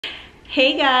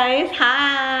Hey guys,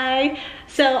 hi.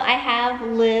 So I have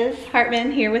Liz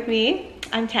Hartman here with me.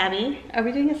 I'm Tabby. Are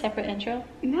we doing a separate intro?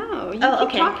 No, you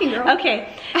keep talking, girl.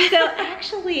 Okay, so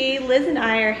actually Liz and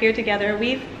I are here together.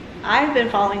 I've been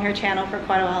following her channel for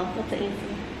quite a while. What's the AC?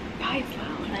 Yeah, it's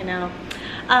loud. I know.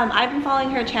 I've been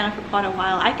following her channel for quite a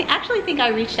while. I actually think I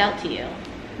reached out to you.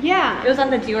 Yeah. It was on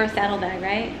the Dior saddlebag,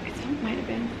 right? I thought it might have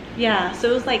been. Yeah,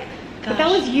 so it was like, gosh. But that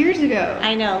was years ago.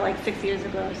 I know, like 6 years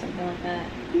ago or something like that.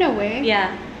 No way.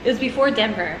 Yeah, it was before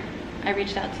Denver. I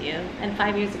reached out to you, and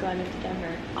 5 years ago I moved to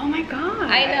Denver. Oh my god.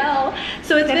 I know.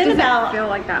 So it's that been about, feel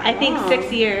like that I think long.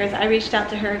 6 years. I reached out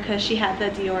to her because she had the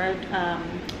Dior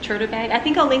Churda bag. I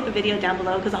think I'll link the video down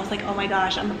below because I was like, oh my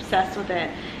gosh, I'm obsessed with it.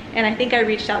 And I think I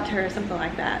reached out to her, something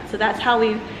like that. So that's how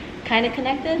we kind of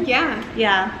connected. Yeah.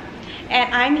 Yeah.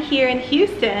 And I'm here in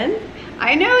Houston.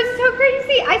 I know, it's so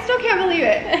crazy. I still can't believe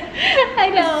it. I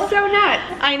know. It's so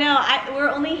nuts. I know.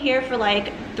 We're only here for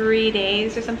like 3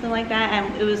 days or something like that,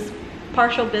 and it was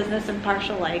partial business and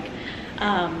partial like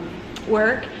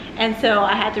work, and so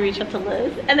I had to reach out to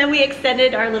Liz, and then we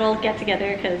extended our little get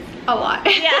together because a lot.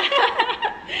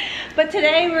 Yeah. But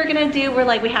today we're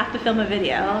like we have to film a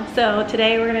video. So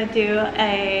today we're gonna do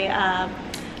a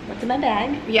what's in my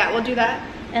bag? Yeah, we'll do that.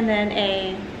 And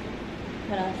then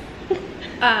what else?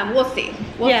 We'll see.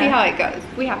 We'll see how it goes.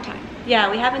 We have time. Yeah,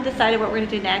 we haven't decided what we're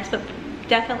gonna do next, but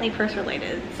definitely purse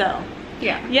related. So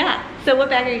yeah. Yeah. So what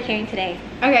bag are you carrying today?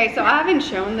 Okay, so I haven't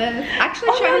shown this. Actually,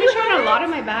 I haven't shown a lot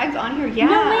of my bags on here. Yeah.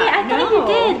 No way, I thought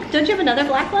you did. Don't you have another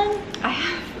black one? I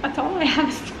have. That's all I have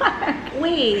is black.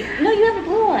 Wait, no, you have a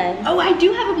blue one. Oh, I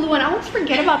do have a blue one. I always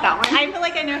forget about that one. I feel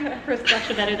like I know her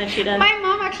collection better than she does. My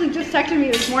mom actually just texted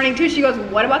me this morning too. She goes,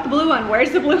 what about the blue one?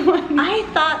 Where's the blue one? I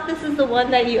thought this is the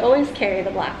one that you always carry, the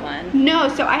black one. No,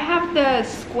 so I have the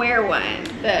square one.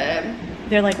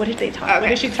 They're like, what did they talk about?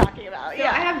 What is she talking about? So yeah,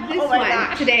 I have this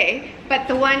one today. But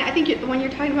the one, I think the one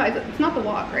you're talking about, it's not the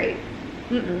walk, right?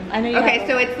 I know you okay,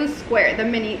 so it's the square, the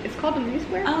mini, it's called the mini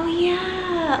square? Oh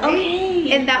yeah, right?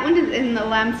 okay. And that one is in the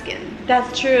lambskin.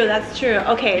 That's true, that's true.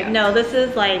 Okay, yeah. No, this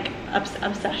is like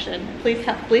obsession.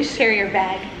 Please share your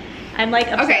bag. I'm like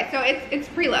obsessed. Okay, so it's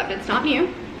pre-loved, it's not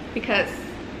new, because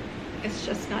it's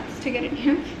just nuts to get it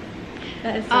new.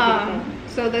 That is so beautiful.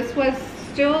 So this was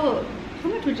still, how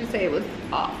much would you say it was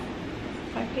off?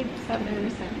 I paid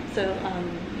 7%. So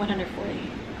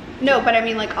 140. No, but I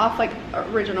mean like off like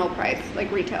original price,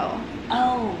 like retail.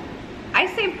 Oh. I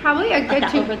say probably a good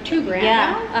like two grand.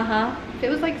 Yeah. Now. If it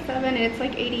was like 7, it's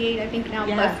like 88, I think now,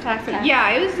 plus tax. Yeah,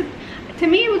 it was. To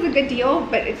me, it was a good deal,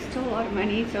 but it's still a lot of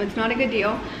money, so it's not a good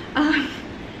deal.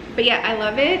 But yeah, I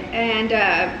love it, and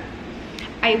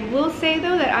I will say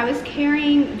though that I was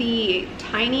carrying the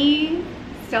tiny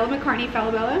Stella McCartney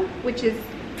Falabella, which is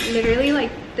literally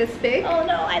like this big. Oh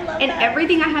no, I love and that.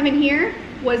 everything I have in here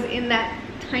was in that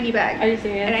tiny bag. Are you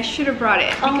serious? And I should have brought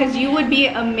it because you would be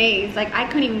amazed. Like I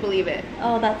couldn't even believe it.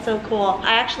 Oh, that's so cool.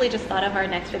 I actually just thought of our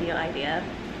next video idea.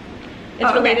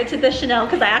 It's related to the Chanel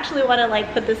because I actually want to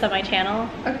like put this on my channel,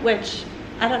 which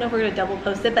I don't know if we're gonna double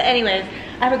post it, but anyways,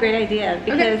 I have a great idea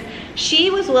because she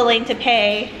was willing to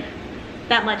pay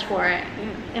that much for it.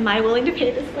 Am I willing to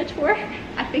pay this much for it?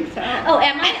 I think so. Oh,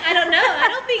 am I? I don't know.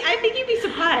 I think you'd be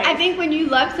surprised. I think when you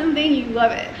love something, you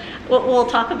love it. We'll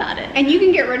talk about it. And you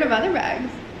can get rid of other bags.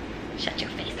 Shut your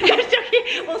face.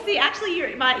 Well, see, actually,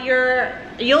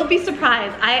 you'll be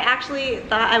surprised. I actually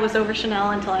thought I was over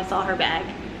Chanel until I saw her bag.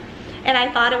 And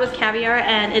I thought it was caviar,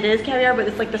 and it is caviar, but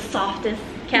it's like the softest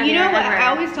caviar You know what? ever. I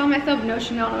always tell myself, no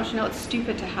Chanel, no Chanel. It's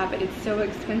stupid to have it. It's so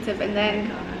expensive. And then,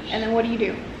 what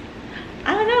do?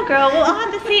 I don't know, girl. Well,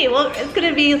 I'll have to see. Well, it's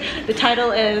gonna be, the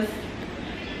title is,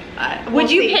 would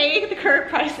you pay the current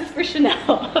prices for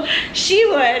Chanel? She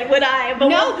would I? But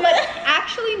no, but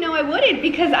actually, no, I wouldn't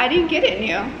because I didn't get it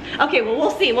new. Okay, well,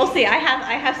 we'll see. We'll see. I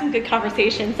have some good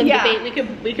conversations, some debate we can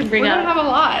bring up. We're gonna have a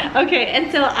lot. Okay,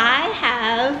 and so I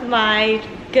have my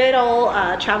good old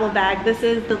travel bag. This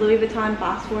is the Louis Vuitton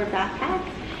Bosphore backpack,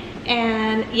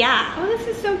 and yeah. Oh, this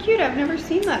is so cute. I've never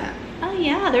seen that. Oh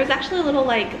yeah, there's actually a little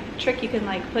like trick you can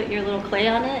like put your little clay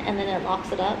on it and then it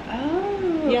locks it up.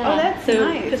 Oh, yeah. Oh, that's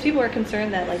nice. Because people are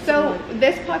concerned that like. So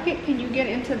this pocket, can you get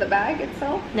into the bag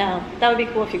itself? No, that would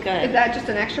be cool if you could. Is that just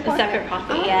an extra pocket? A separate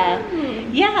pocket, yeah.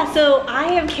 Yeah, so I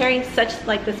am carrying such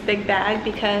like this big bag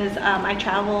because I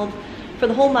traveled for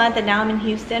the whole month and now I'm in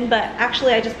Houston, but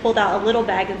actually I just pulled out a little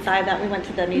bag inside that we went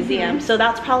to the museum. So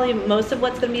that's probably most of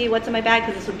what's in my bag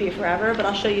because this would be forever, but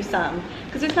I'll show you some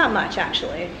because there's not much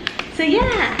actually. So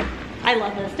yeah, I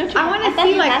love this. Don't you? I want to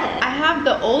see like, I have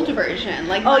the old version.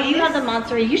 Like oh, you have the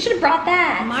Monster. You should have brought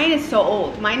that. Mine is so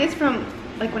old. Mine is from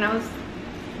like when I was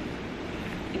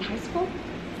in high school.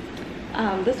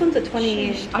 This one's a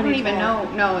 20. I don't even know.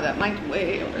 No, that mine's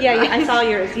way over. Yeah, I saw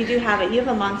yours. You do have it. You have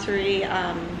a Monterey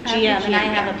GM, and I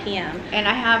have a PM. And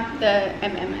I have the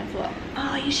MM as well.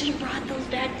 Oh, you should have brought those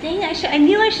back. Dang, I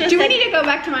knew I should have. Do we need to go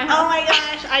back to my house? Oh my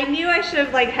gosh, I knew I should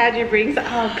have like had you bring some.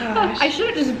 Oh gosh. I should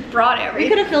have just brought everything.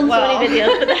 We could have filmed so many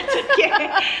videos, but that's okay.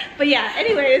 But yeah,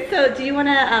 anyways, so do you want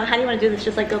to, how do you want to do this?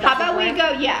 Just like go back. How about we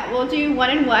go, yeah, we'll do 1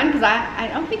 and 1 because I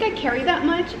don't think I carry that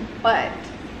much, but.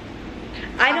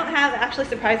 I don't have, actually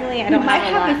surprisingly, I don't might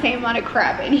have a lot. have the same amount of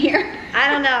crap in here. I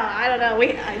don't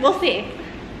know. We'll see.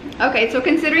 Okay, so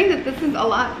considering that this is a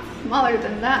lot smaller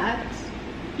than that,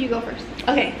 you go first.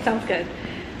 Okay, sounds good.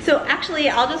 So actually,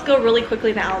 I'll just go really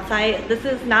quickly on the outside. This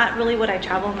is not really what I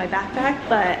travel in my backpack,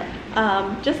 but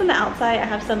just on the outside, I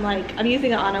have some like, I'm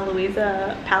using an Ana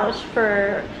Luisa pouch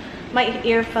for my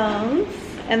earphones.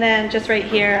 And then just right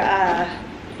here,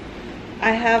 I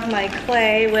have my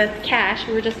clay with cash.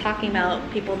 We were just talking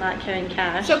about people not carrying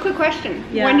cash. So quick question,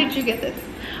 yeah. When did you get this?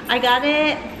 I got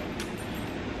it,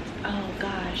 oh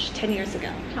gosh, 10 years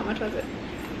ago. How much was it?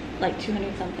 Like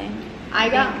 200 something. I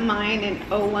got mine in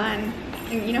 01.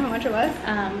 And you know how much it was?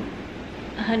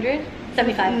 100?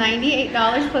 75.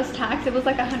 $98 plus tax. It was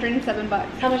like 107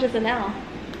 bucks. How much is it now?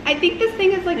 I think this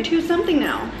thing is like 2 something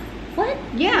now. What?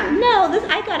 Yeah. No,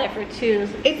 I got it for 2.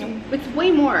 It's way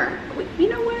more. You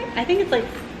know what? I think it's like,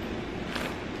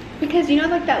 because you know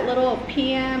like that little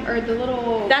PM or the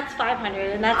little. that's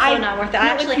 500 and that's so not worth it. I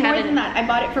actually have it. More than that. I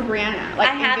bought it for Brianna. Like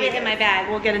I have it in my bag.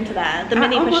 We'll get into that. The I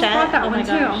mini almost pochette. bought that Oh one my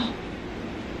gosh. too.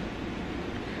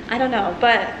 I don't know,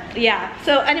 but yeah.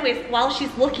 So anyways, while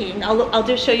she's looking, I'll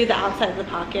just show you the outside of the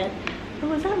pocket.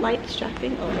 Oh, is that light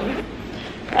distracting? Oh.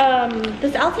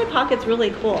 This outside pocket's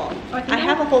really cool. I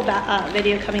have a whole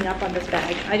video coming up on this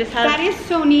bag. I just have that is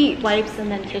so neat. Wipes and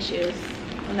then tissues.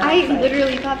 I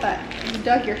literally thought that you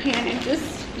dug your hand and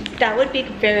just. That would be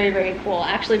very, very cool.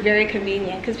 Actually, very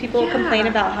convenient because people complain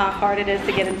about how hard it is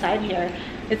to get inside here.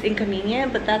 It's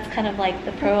inconvenient, but that's kind of like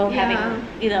the pro of having,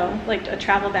 you know, like a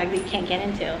travel bag that you can't get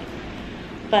into.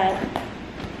 But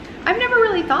I've never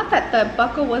really thought that the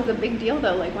buckle was a big deal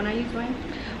though. Like when I use mine.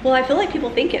 Well, I feel like people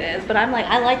think it is, but I'm like,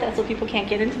 I like that so people can't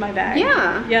get into my bag.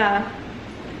 Yeah. Yeah.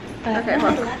 But okay. No,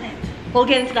 I love it. We'll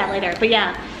get into that later, but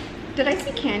yeah. Did I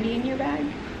see candy in your bag?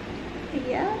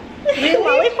 Yeah. Really?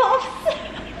 Lollipops.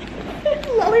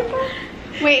 Lollipops.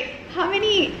 Wait, how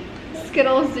many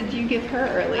Skittles did you give her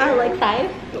earlier? Like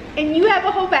 5. And you have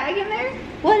a whole bag in there?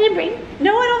 Well, I didn't bring.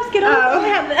 No, I don't have Skittles. I only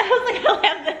have this. I was like, I don't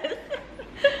have this.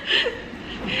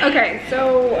 Okay,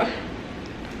 so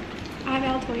I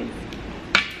have Altoids.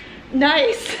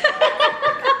 Nice.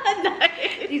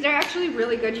 Nice. These are actually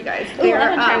really good, you guys. Ooh, They're I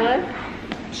want to try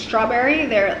one. Strawberry.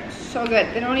 They're so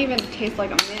good. They don't even taste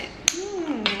like a mint.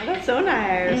 That's so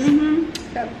nice.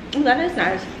 Yep. That is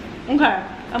nice. Okay,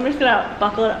 I'm just gonna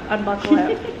unbuckle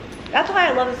it. That's why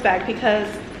I love this bag, because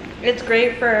it's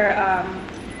great for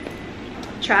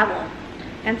travel.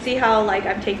 And see how like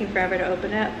I'm taking forever to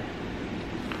open it.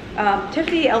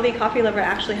 Tiffany LV Coffee Lover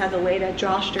actually has a way to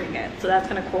drawstring it, so that's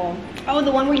kind of cool. Oh,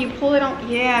 the one where you pull it out?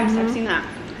 Yeah, I've seen that.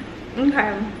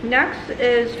 Okay, next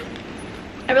is,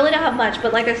 I really don't have much,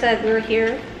 but like I said, we were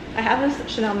here. I have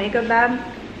this Chanel makeup bag,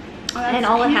 and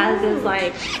all it has is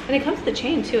like, and it comes with the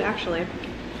chain too, actually.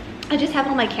 I just have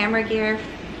all my camera gear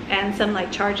and some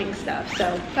like charging stuff,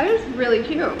 so. That is really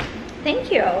cute.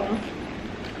 Thank you.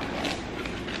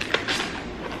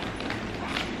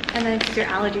 And then because your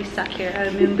allergies suck here,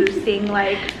 moon boosting,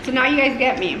 like. So now you guys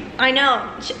get me. I know.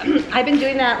 I've been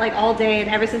doing that like all day, and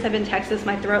ever since I've been in Texas,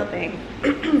 my throat thing.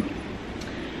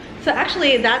 So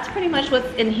actually, that's pretty much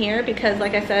what's in here, because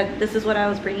like I said, this is what I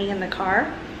was bringing in the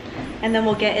car. And then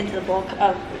we'll get into the bulk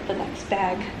of the next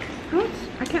bag. Oh,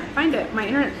 I can't find it. My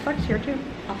internet sucks here too.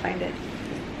 I'll find it.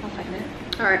 I'll find it.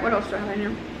 All right, what else do I have in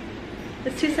here?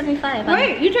 It's $275.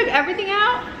 Wait, you took everything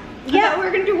out? Yeah. I thought we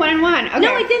were gonna do 1 and 1. Okay.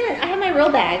 No, I didn't. I have my real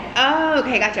bag. Oh,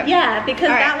 okay, gotcha. Yeah, because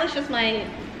All right. that was just my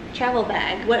travel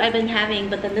bag, what I've been having,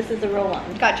 but then this is the real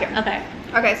one. Gotcha. Okay.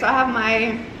 Okay, so I have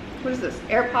my, what is this?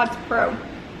 AirPods Pro.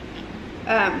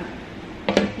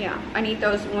 Yeah, I need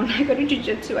those when I go to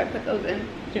jiu-jitsu. I put those in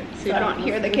so I don't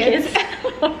hear the kids.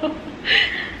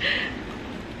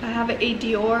 I have a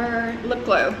Dior lip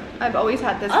glow. I've always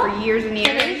had this for years and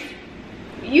years.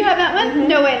 You have that one?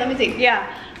 No way, let me see.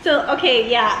 Yeah. So, okay,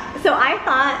 yeah. So I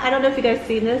thought, I don't know if you guys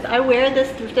seen this, I wear this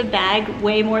thrifted bag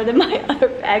way more than my other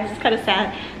bags. It's kind of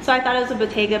sad. So I thought it was a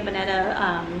Bottega Veneta.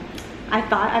 I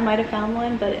thought I might have found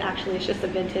one, but actually it's just a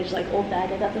vintage, like, old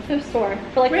bag I got at the thrift store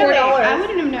for like $4. Really? I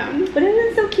wouldn't have known. But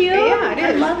isn't it so cute? Yeah, it is.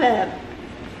 I love it.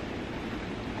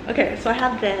 Okay, so I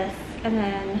have this, and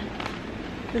then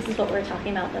this is what we're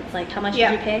talking about. That's like, how much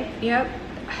did you pay? Yep.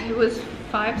 It was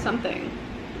 5 something.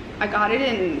 I got it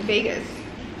in Vegas.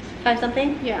 5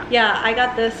 something? Yeah. Yeah, I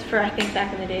got this for, I think,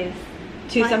 back in the days,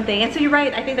 2 something. And so you're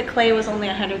right, I think the clay was only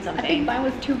 100 something. I think mine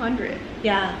was 200.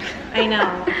 Yeah, I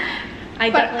know.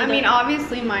 But I mean,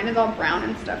 obviously mine is all brown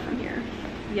and stuff from here.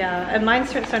 Yeah, and mine's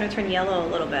starting to turn yellow a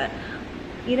little bit.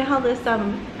 You know how this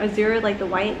azure, like the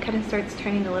white, kind of starts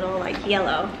turning a little like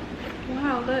yellow?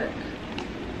 Wow, look.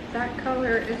 That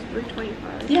color is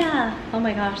 $3.25. Yeah. Oh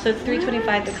my gosh, so it's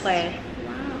 $3.25 the clay.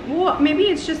 Wow. Well, maybe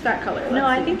it's just that color. No,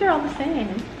 I think they're all the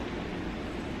same.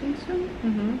 Think so?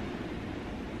 Mm-hmm.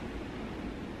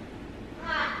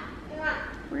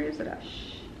 Where is it at?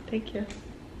 Thank you.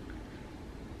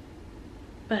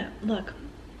 But look,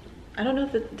 I don't know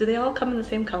if do they all come in the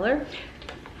same color?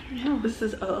 I don't know. This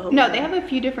is no, they have a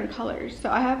few different colors. So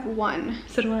I have one.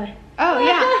 So do I. Oh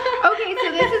yeah. Okay,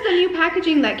 so this is the new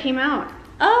packaging that came out.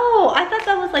 Oh, I thought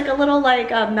that was like a little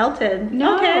like melted.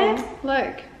 No. Okay.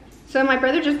 Look. So my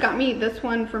brother just got me this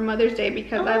one for Mother's Day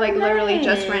because I like literally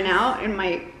just ran out, and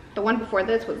the one before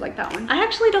this was like that one. I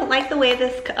actually don't like the way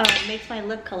this makes my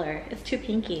lip color. It's too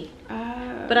pinky.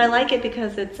 But I like it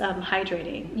because it's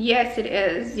hydrating. Yes, it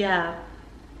is. Yeah.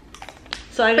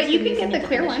 So I just but you can get the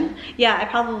clear one. Yeah, I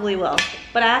probably will.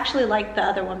 But I actually like the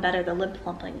other one better, the lip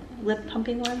pumping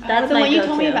one. That's the my one you go-to.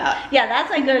 told me about. Yeah, that's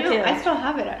my go-to. I still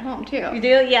have it at home too. You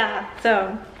do? Yeah.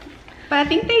 So. But I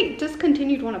think they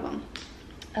discontinued one of them.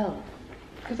 Oh.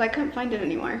 Because I couldn't find it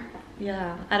anymore.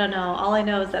 Yeah, I don't know. All I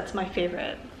know is that's my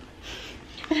favorite.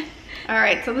 All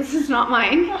right, so this is not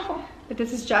mine, but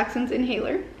this is Jackson's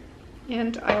inhaler.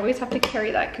 And I always have to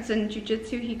carry that because in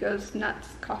jiu-jitsu he goes nuts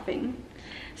coughing.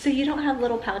 So you don't have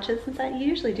little pouches inside? You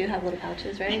usually do have little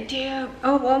pouches, right? I do.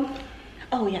 Oh, well.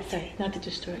 Oh yeah, sorry, not to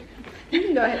destroy. You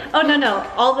can go ahead. Oh no,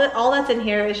 all that's in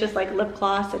here is just like lip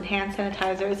gloss and hand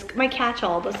sanitizer. It's my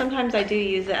catch-all, but sometimes I do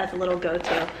use it as a little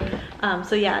go-to.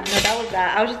 So yeah, no, that was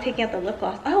that. I was just taking out the lip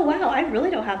gloss. Oh wow, I really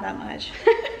don't have that much.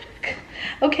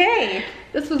 Okay.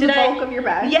 This was the bulk of your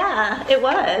bag? Yeah, it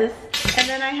was. And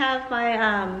then I have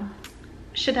my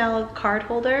Chanel card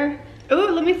holder. Oh,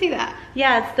 let me see that.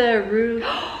 Yeah, it's the Rouge.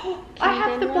 I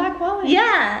have the black wallet.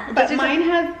 Yeah. But mine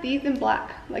has these in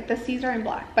black. Like the C's are in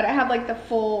black. But I have like the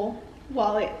full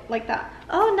wallet like that.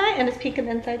 Oh, nice. And it's pink on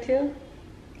the inside too?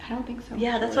 I don't think so.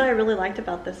 Yeah, that's what I really liked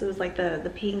about this. It was like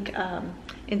the pink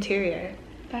interior.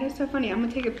 That is so funny. I'm going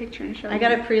to take a picture and show you. I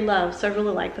got it pre-loved, so I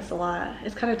really like this a lot.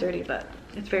 It's kind of dirty, but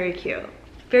it's very cute.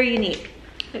 Very unique.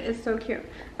 It is so cute.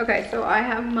 Okay, so I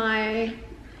have my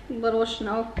little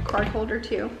Chanel card holder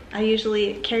too. I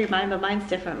usually carry mine, but mine's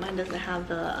different. Mine doesn't have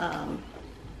the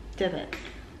divot.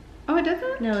 Oh, it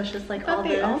doesn't? No, it's just like all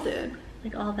they this. all did.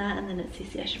 Like all that, and then it's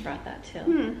CC. I should have brought that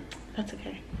too. That's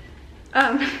okay.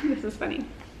 This is funny.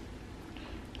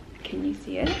 Can you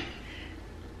see it?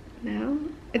 No?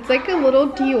 It's like a little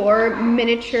Dior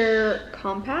miniature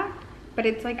compact, but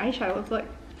it's like eyeshadows. Look.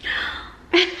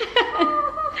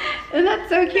 Isn't that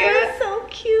so cute? That is so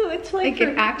cute. It's like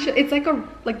it actually, it's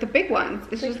like the big ones.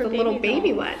 It's like just a little baby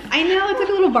dolls. one. I know, it's like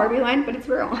a little Barbie line, but it's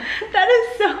real. That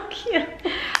is so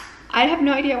cute. I have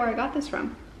no idea where I got this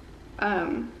from.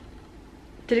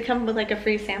 Did it come with like a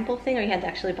free sample thing, or you had to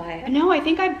actually buy it? No, I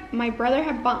think my brother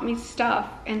had bought me stuff,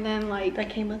 and then like that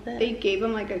came with it. They gave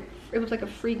him like it was like a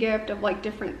free gift of like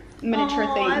different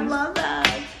miniature things. I love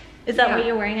that. Is that what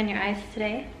you're wearing on your eyes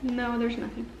today? No, there's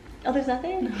nothing. Oh, there's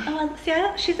nothing? No. Oh, see,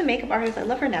 she's a makeup artist. I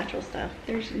love her natural stuff.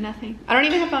 There's nothing. I don't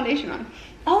even have foundation on.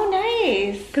 Oh,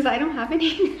 nice. Because I don't have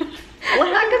any.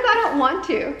 Well, not because I don't want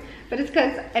to, but it's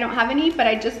because I don't have any, but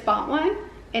I just bought one,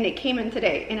 and it came in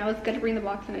today, and I was going to bring the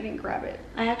box, and I didn't grab it.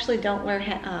 I actually don't wear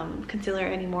concealer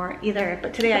anymore either,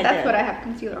 but today I did. That's what I have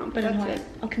concealer on, but that's it.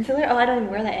 Oh, concealer? Oh, I don't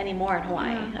even wear that anymore in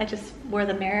Hawaii. Yeah. I just wear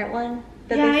the Merit one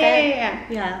that they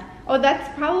said. Yeah. Oh, that's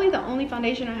probably the only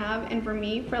foundation I have, and for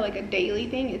me, for like a daily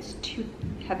thing, it's too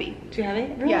heavy. Too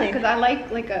heavy? Really? Yeah, because I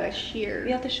like a sheer.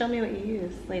 You have to show me what you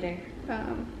use later.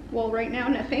 Well, right now,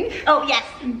 nothing. Oh, yes.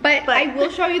 But I will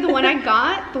show you the one I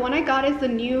got. The one I got is the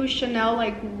new Chanel,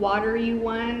 like, watery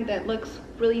one that looks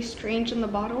really strange in the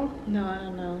bottle. No, I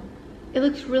don't know. It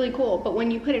looks really cool, but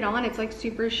when you put it on, it's, like,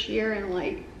 super sheer and,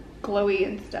 like, glowy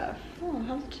and stuff. Oh,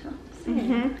 how's it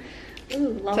sound?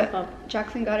 Ooh, lollipop. So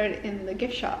Jackson got it in the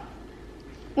gift shop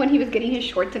when he was getting his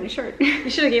shorts and his shirt. You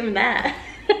should have given him that.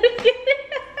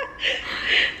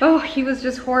 Oh, he was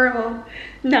just horrible.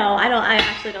 No, I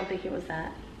actually don't think he was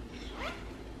that.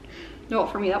 No,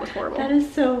 for me that was horrible. That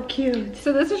is so cute.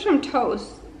 So this is from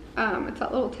Toast. It's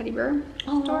that little teddy bear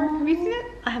store. Have you seen it?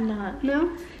 I have not.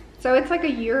 No? So it's like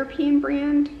a European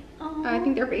brand. Oh. I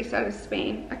think they're based out of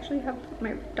Spain. Actually,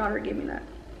 my daughter gave me that.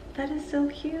 That is so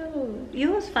cute. You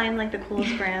always find like the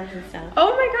coolest brands and stuff.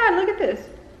 Oh my god, look at this.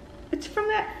 It's from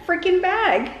that freaking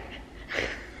bag.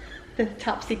 The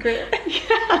top secret.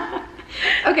 Yeah.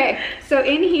 Okay, so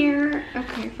in here,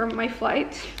 okay, from my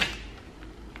flight.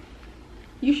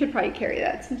 You should probably carry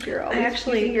that since you're always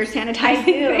using your sanitizing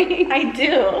thing. I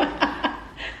do.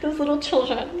 Those little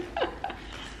children.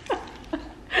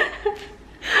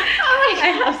 I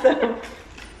have some.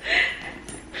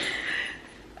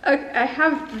 Okay, I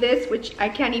have this, which I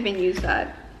can't even use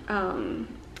that.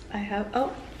 I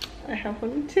have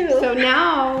one too. So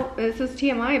now, this is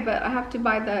TMI, but I have to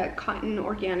buy the cotton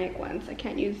organic ones. I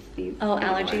can't use these. Oh,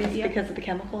 allergies because of the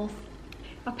chemicals?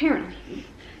 Apparently.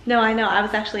 No, I know. I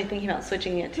was actually thinking about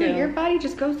switching it too. Dude, your body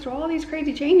just goes through all these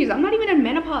crazy changes. I'm not even in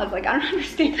menopause. Like, I don't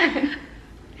understand.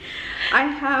 I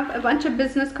have a bunch of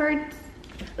business cards.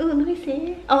 Ooh, let me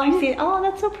see. Oh, I see. Oh,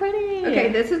 that's so pretty. Okay,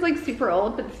 this is like super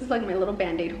old, but this is like my little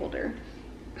Band-Aid holder.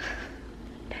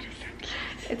 That is so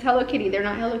cute. It's Hello Kitty. They're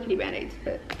not Hello Kitty Band-Aids,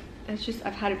 but it's just,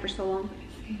 I've had it for so long.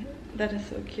 That is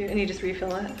so cute. And you just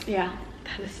refill it? Yeah.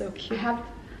 That is so cute. I have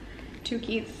 2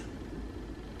 keys.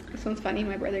 This one's funny.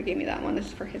 My brother gave me that one. This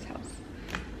is for his house.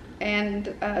 And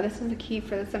this is the key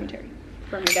for the cemetery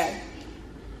for my dad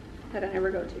that I never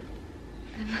go to.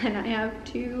 And then I have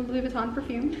 2 Louis Vuitton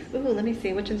perfumes. Ooh, let me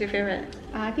see. Which one's your favorite?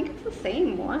 I think it's the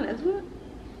same one, isn't it?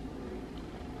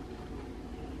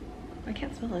 I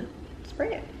can't smell it.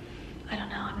 Spray it. I don't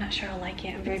know. I'm not sure I'll like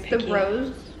it. I'm very It's picky. the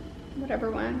rose,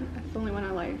 whatever one. That's the only one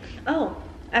I like. Oh,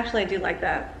 actually, I do like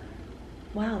that.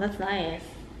 Wow, that's nice.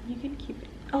 You can keep it.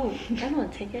 Oh, I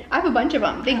want to take it. I have a bunch of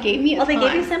them. They gave me a ton. Oh, they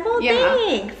gave you sample? Yeah.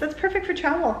 Thanks. That's perfect for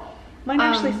travel. Mine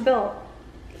actually spilled.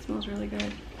 It smells really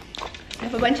good. I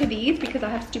have a bunch of these because I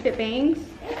have stupid bangs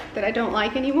that I don't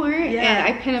like anymore. Yeah. And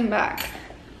I pin them back.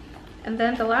 And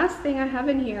then the last thing I have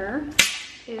in here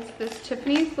is this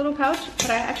Tiffany's little pouch, but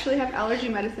I actually have allergy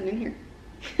medicine in here.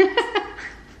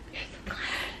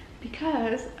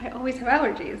 Because I always have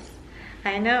allergies.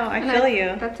 I know. I feel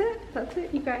you. That's it. That's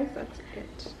it, you guys. That's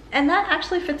it. And that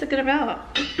actually fits a good amount.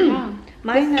 Yeah.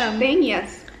 Mine thing,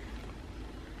 yes.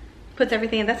 puts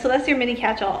everything in. So that's your mini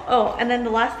catch-all. Oh, and then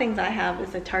the last things I have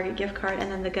is a Target gift card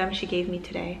and then the gum she gave me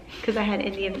today because I had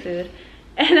Indian food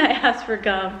and I asked for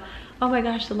gum. Oh my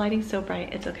gosh, the lighting's so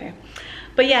bright. It's okay.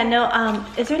 But yeah, no.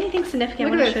 Is there anything significant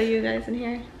I want to show you guys in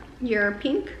here? Your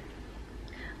pink.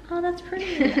 Oh, that's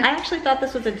pretty. I actually thought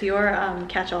this was a Dior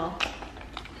catch-all.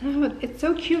 Oh, it's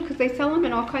so cute because they sell them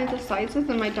in all kinds of sizes,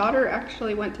 and my daughter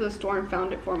actually went to the store and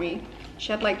found it for me.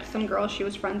 She had like some girl she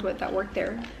was friends with that worked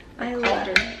there. I love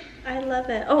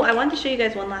it. Oh, I wanted to show you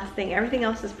guys one last thing. Everything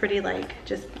else is pretty like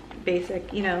just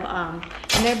basic, you know,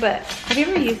 in there. But have you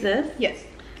ever used this? Yes.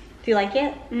 Do you like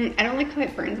it? I don't like how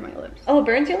it burns my lips. Oh, it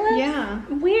burns your lips? Yeah.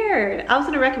 Weird. I was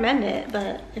gonna recommend it,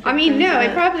 but if I mean, no,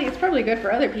 it's probably good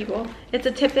for other people. It's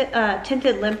a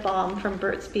tinted lip balm from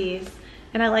Burt's Bees,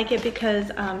 and I like it because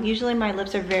usually my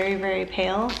lips are very, very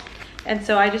pale, and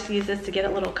so I just use this to get a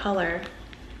little color.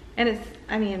 And it's,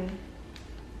 I mean,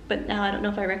 but now I don't know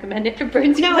if I recommend it for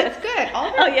burns your lips. It's good. All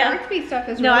the Burt's Bees stuff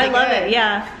is really good. No, I love it.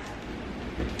 Yeah.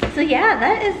 So yeah,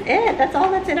 that is it. That's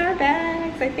all that's in our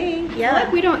bags, I think. Yeah. I feel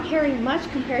like we don't carry much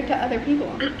compared to other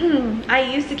people. I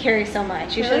used to carry so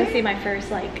much. You should see my first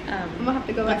like. I'm gonna have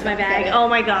to go back. What's my bag? Oh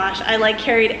my gosh, I like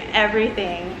carried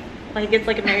everything. Like it's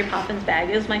like a Mary Poppins bag.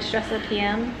 It was my Stressa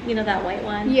PM, you know that white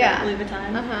one? Yeah. Louis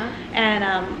Vuitton. And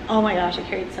oh my gosh, I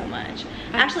carried so much.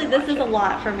 Actually, this is a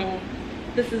lot for me.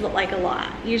 This is like a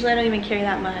lot. Usually I don't even carry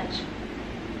that much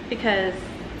because.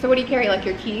 So what do you carry? Like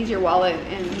your keys, your wallet,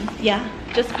 and yeah,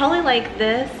 just probably like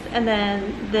this, and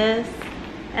then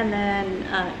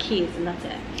keys, and that's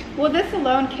it. Well, this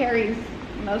alone carries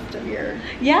most of your.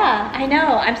 Yeah, I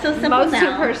know. I'm so simple most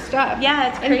now. of her stuff. Yeah,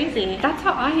 it's crazy. And that's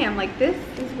how I am. Like this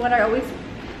is what I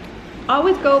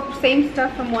always go same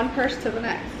stuff from one purse to the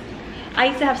next. I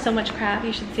used to have so much crap,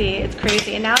 you should see. It's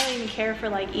crazy. And now I don't even care for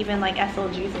like even like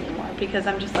SLGs anymore because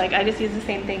I'm just like I just use the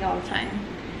same thing all the time.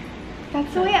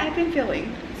 That's the way I've been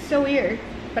feeling. So weird,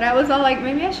 but I was all like,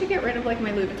 maybe I should get rid of like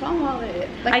my Louis Vuitton wallet.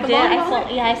 Like I did.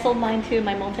 I sold mine too.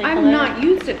 My multicolor. I've not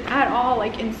used it at all,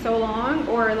 like in so long,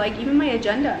 or like even my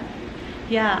agenda.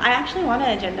 Yeah, I actually want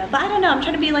an agenda, but I don't know. I'm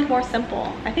trying to be like more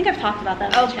simple. I think I've talked about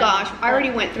that. Oh gosh, I already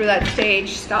went through that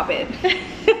stage. Stop it.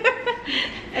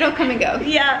 It'll come and go.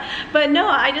 Yeah, but no,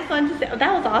 I just wanted to say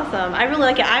that was awesome. I really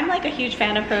like it. I'm like a huge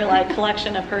fan of her like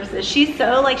collection of purses. She's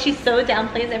so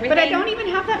downplays everything. But I don't even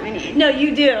have that many. No,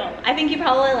 you do. I think you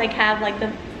probably like have like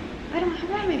the. I don't have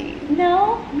that many.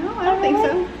 No, I don't think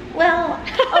so. Well,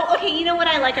 oh, okay. You know what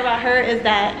I like about her is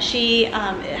that she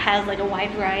has like a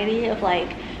wide variety of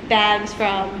like bags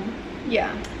from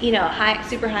yeah, you know,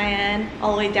 super high end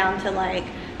all the way down to like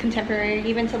contemporary,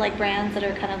 even to like brands that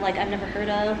are kind of like I've never heard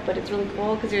of, but it's really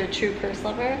cool because you're a true purse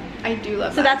lover. I do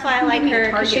love so that. that's why I like her,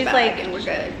 because she's like, and we're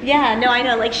good. Yeah, no, I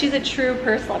know, like she's a true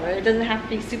purse lover. It doesn't have to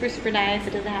be super, super nice.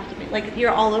 It doesn't have to be like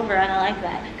you're all over, and I like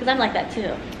that because I'm like that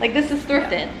too. Like this is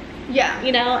thrifted. Yeah.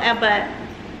 You know,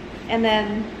 and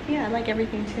then yeah, I like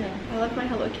everything too. I love my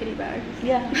Hello Kitty bags.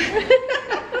 Yeah.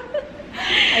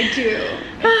 I do.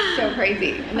 It's so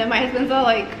crazy. And then my husband's all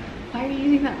like, why are you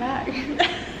using that bag?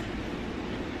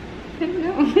 I don't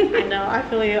know. I know, I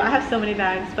feel you. I have so many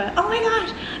bags, but oh my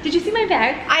gosh, did you see my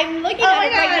bag? I'm looking at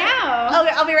it right now.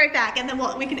 Okay, I'll be right back, and then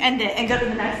we can end it and go to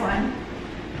the next one.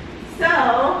 So,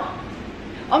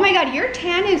 oh my god, your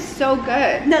tan is so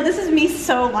good. no, this is me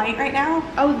so light right now.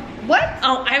 Oh, what?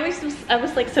 Oh, I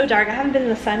was like so dark. I haven't been in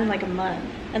the sun in like a month,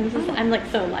 and this is I'm like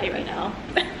so light right now.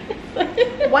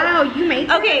 Wow, you made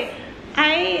this? Okay.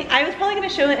 I was probably gonna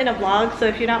show it in a vlog, so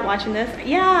if you're not watching this,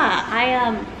 yeah,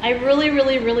 I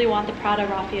really want the Prada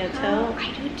raffia toe. Oh,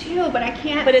 I do too, but I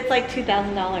can't. But it's like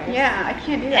 $2,000. Yeah, I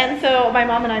can't do that. And so my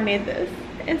mom and I made this,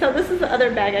 and so this is the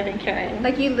other bag I've been carrying.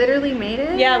 Like you literally made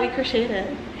it? Yeah, we crocheted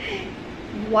it.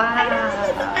 Wow.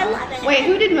 I love it. Wait,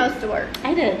 who did most of the work?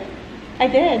 I did.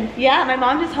 Yeah, my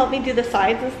mom just helped me do the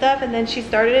sides and stuff, and then she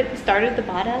started at the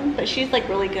bottom, but she's like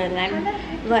really good, and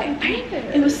I'm like,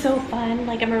 it was so fun.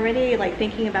 Like I'm already like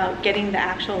thinking about getting the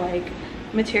actual like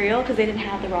material because they didn't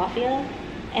have the raffia,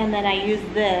 and then I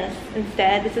used this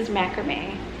instead. This is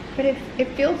macrame. But it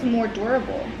feels more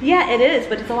durable. Yeah, it is,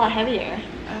 but it's a lot heavier.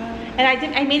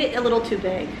 And I made it a little too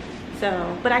big,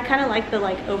 so, but I kind of like the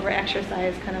like over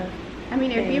exercise kind of. I mean,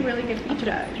 it'd be a really good beach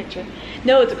bag. Picture.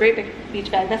 No, it's a great big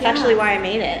beach bag. That's actually why I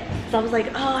made it. So I was like,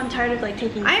 oh, I'm tired of like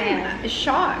taking sand. I'm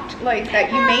shocked, like that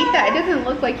you made that. It doesn't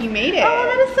look like you made it. Oh,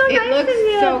 that is so nice. It looks of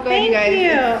you. so good, Thank you guys. You.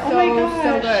 It's oh my gosh.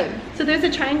 So good. So there's a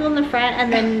triangle in the front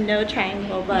and then no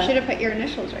triangle, but you should have put your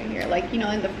initials right here, like you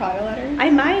know, in the Prada letter. I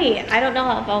might. I don't know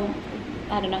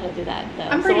I don't know how to do that though.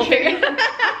 I'm pretty sure.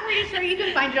 I'm pretty sure you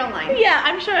can find it online. Yeah,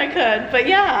 I'm sure I could, but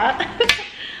yeah.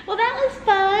 Well, that was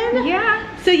fun.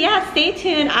 Yeah. So yeah, stay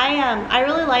tuned. I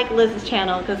really like Liz's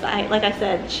channel because like I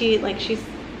said,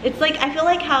 it's like I feel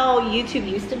like how YouTube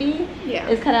used to be. Yeah.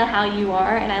 Is kind of how you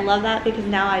are, and I love that because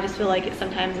now I just feel like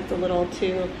sometimes it's a little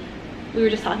too. We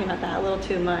were just talking about that a little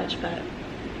too much, but.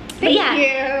 Thank yeah.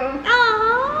 you.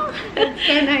 Aww. That's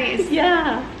so nice.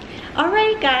 Yeah. All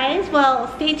right, guys. Well,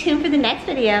 stay tuned for the next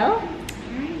video.